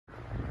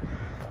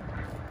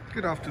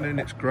Good afternoon,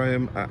 it's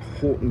Graham at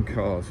Horton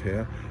Cars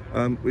here.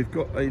 We've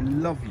got a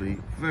lovely,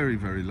 very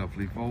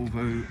lovely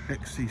Volvo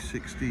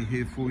XC60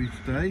 here for you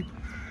today.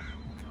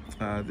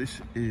 This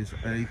is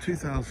a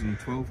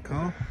 2012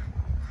 car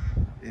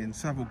in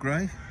Savile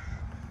Grey.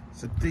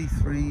 It's a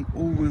D3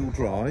 all-wheel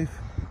drive,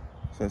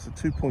 so it's a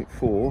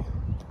 2.4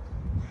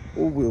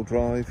 all-wheel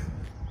drive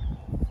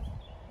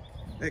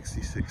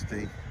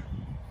XC60.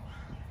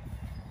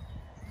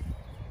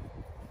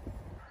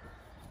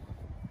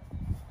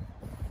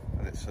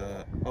 It's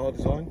R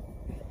design,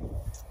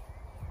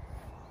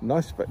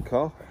 nice spec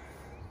car,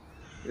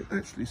 it's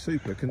actually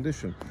super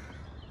condition.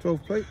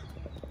 12 plate,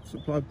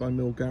 supplied by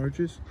Mill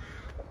Garages,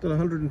 done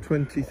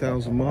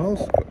 120,000 miles,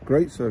 got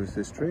great service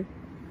history.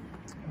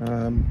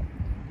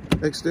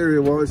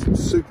 Exterior wise,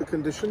 it's super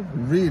condition,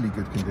 really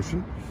good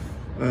condition.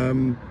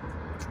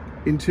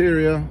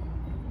 Interior,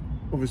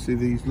 obviously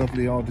these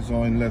lovely R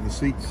design leather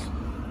seats,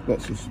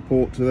 lots of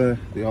support to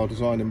the R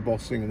design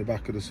embossing in the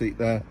back of the seat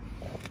there.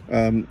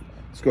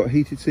 It's got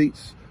heated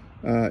seats,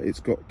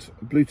 it's got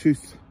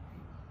Bluetooth,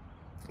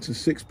 it's a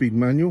 6-speed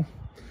manual,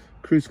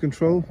 cruise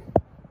control,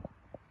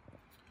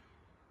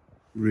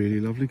 really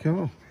lovely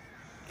car.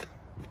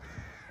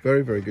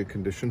 Very good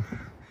condition.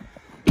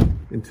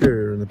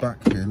 Interior in the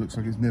back here looks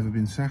like it's never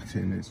been sat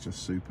in, it's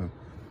just super.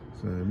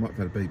 So it might have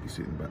had a baby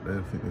seat in the back there.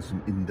 I think there's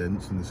some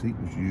indents in the seat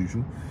as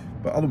usual,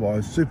 but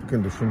otherwise super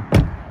condition,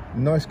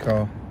 nice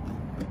car,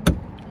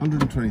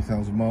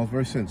 120,000 miles,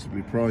 very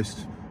sensibly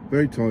priced,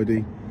 very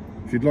tidy.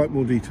 If you'd like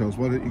more details,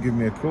 why don't you give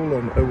me a call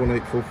on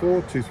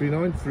 01844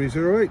 239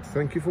 308.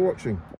 Thank you for watching.